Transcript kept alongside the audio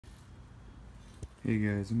Hey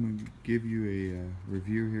guys, I'm going to give you a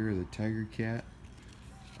review here of the Tiger Cat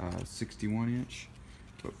 61 inch.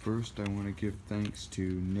 But first I want to give thanks to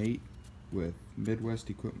Nate with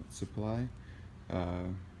Midwest Equipment Supply.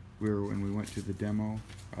 When we went to the demo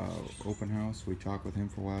open house, we talked with him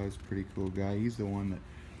for a while. He's a pretty cool guy. He's the one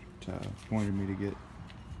that pointed me to get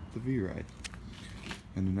the V-Ride.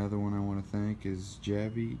 And another one I want to thank is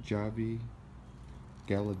Javi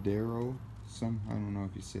Galadero. I don't know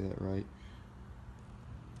if you say that right.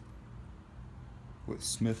 With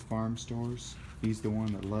Smith Farm Stores. He's the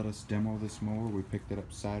one that let us demo this mower. We picked it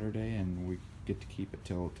up Saturday and we get to keep it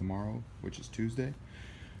till tomorrow, which is Tuesday.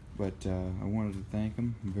 But I wanted to thank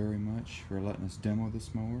him very much for letting us demo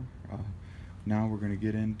this mower. Now we're going to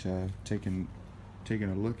get into taking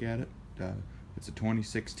a look at it. It's a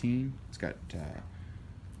 2016. It's got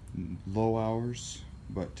low hours,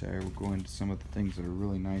 but we'll go into some of the things that are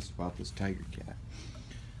really nice about this Tiger Cat.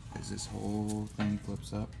 As this whole thing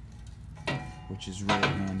flips up, which is really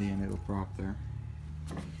handy, and it'll prop there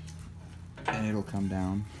and it'll come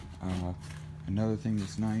down. Another thing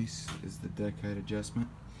that's nice is the deck height adjustment,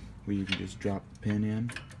 where you can just drop the pin in,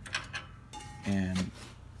 and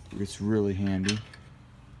it's really handy.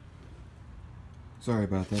 Sorry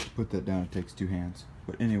about that, to put that down it takes two hands.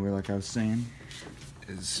 But anyway, like I was saying,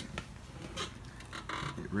 is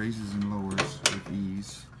it raises and lowers with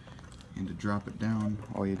ease, and to drop it down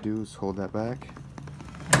all you do is hold that back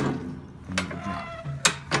and it will drop.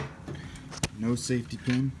 No safety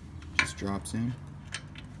pin, just drops in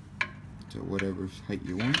to whatever height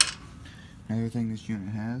you want. Another thing this unit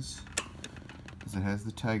has is it has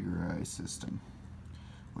the Tiger Eye system,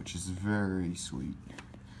 which is very sweet.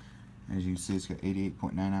 As you can see, it's got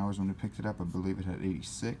 88.9 hours when we picked it up. I believe it had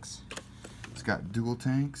 86. It's got dual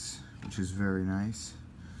tanks, which is very nice.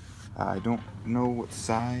 I don't know what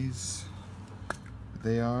size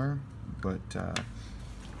they are, but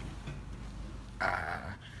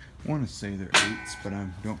I want to say they're 8s, but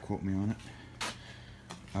don't quote me on it.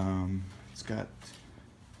 It's got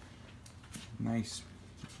nice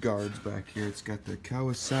guards back here. It's got the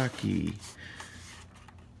Kawasaki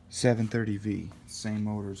 730V, same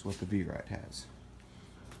motor as what the V-Ride has.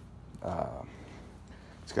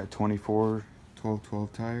 It's got 24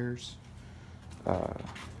 12/12 tires.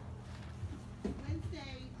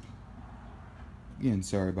 Again,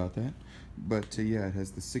 sorry about that. But yeah, it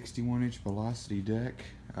has the 61-inch velocity deck.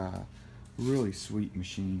 Really sweet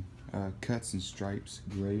machine. Cuts and stripes,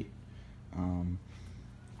 great.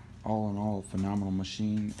 All in all, a phenomenal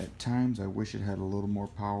machine. At times, I wish it had a little more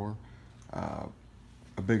power,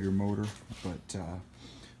 a bigger motor, but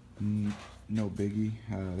no biggie.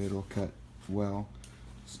 It'll cut well.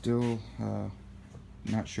 Still,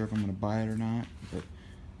 not sure if I'm going to buy it or not, but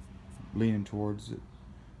leaning towards it.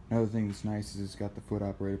 Another thing that's nice is it's got the foot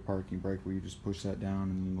operated parking brake, where you just push that down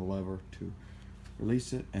and then the lever to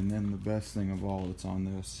release it. And then the best thing of all that's on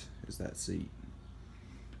this is that seat.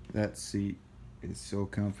 That seat is so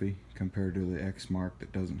comfy compared to the X Mark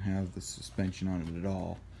that doesn't have the suspension on it at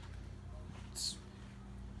all. It's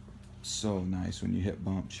so nice. When you hit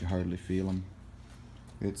bumps, you hardly feel them.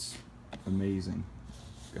 It's amazing.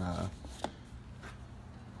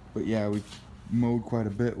 But yeah, we mowed quite a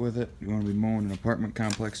bit with it. You want to be mowing an apartment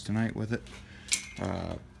complex tonight with it.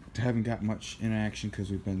 Haven't got much in action because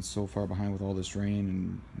we've been so far behind with all this rain,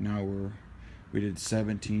 and now we did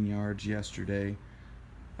 17 yards yesterday,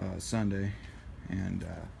 Sunday, and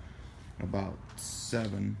about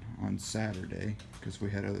 7 on Saturday because we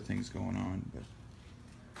had other things going on. But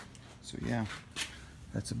so yeah,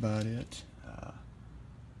 that's about it.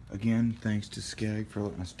 Again, thanks to Scag for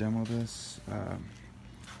letting us demo this.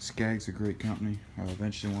 Scag's a great company. I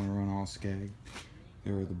eventually want to run all Scag.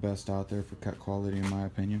 They're the best out there for cut quality, in my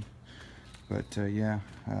opinion. But yeah,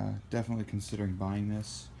 definitely considering buying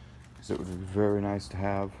this, because it would be very nice to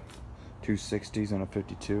have 260s on a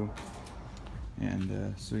 52.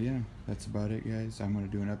 And so yeah, that's about it, guys. I'm going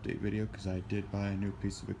to do an update video because I did buy a new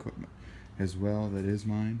piece of equipment as well that is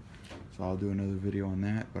mine. So I'll do another video on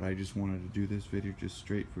that, but I just wanted to do this video just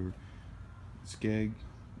straight for Scag.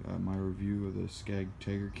 My review of the Scag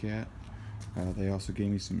Tiger Cat. They also gave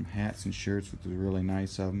me some hats and shirts, which was really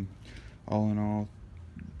nice of them. All in all,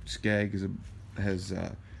 Scag has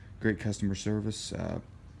great customer service.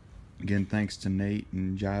 Again, thanks to Nate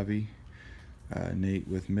and Javi. Nate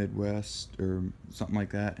with Midwest or something like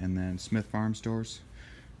that, and then Smith Farm Stores.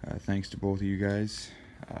 Thanks to both of you guys.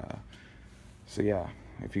 So yeah,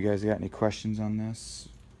 if you guys got any questions on this,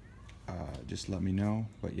 just let me know.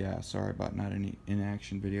 But yeah, sorry about not any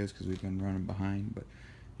in-action videos because we've been running behind. But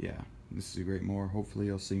yeah, this is a great mower. Hopefully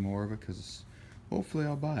you'll see more of it, because hopefully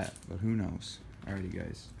I'll buy it, but who knows. Alrighty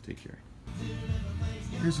guys, take care.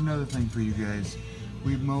 Here's another thing for you guys.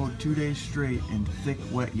 We mowed 2 days straight in thick,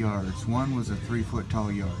 wet yards. One was a 3-foot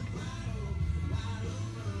tall yard.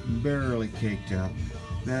 Barely caked up.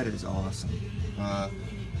 That is awesome.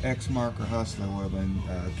 X-Mark or Hustler would have been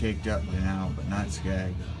caked up by now, but not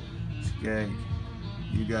Scag. Scag,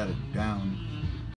 you got it down.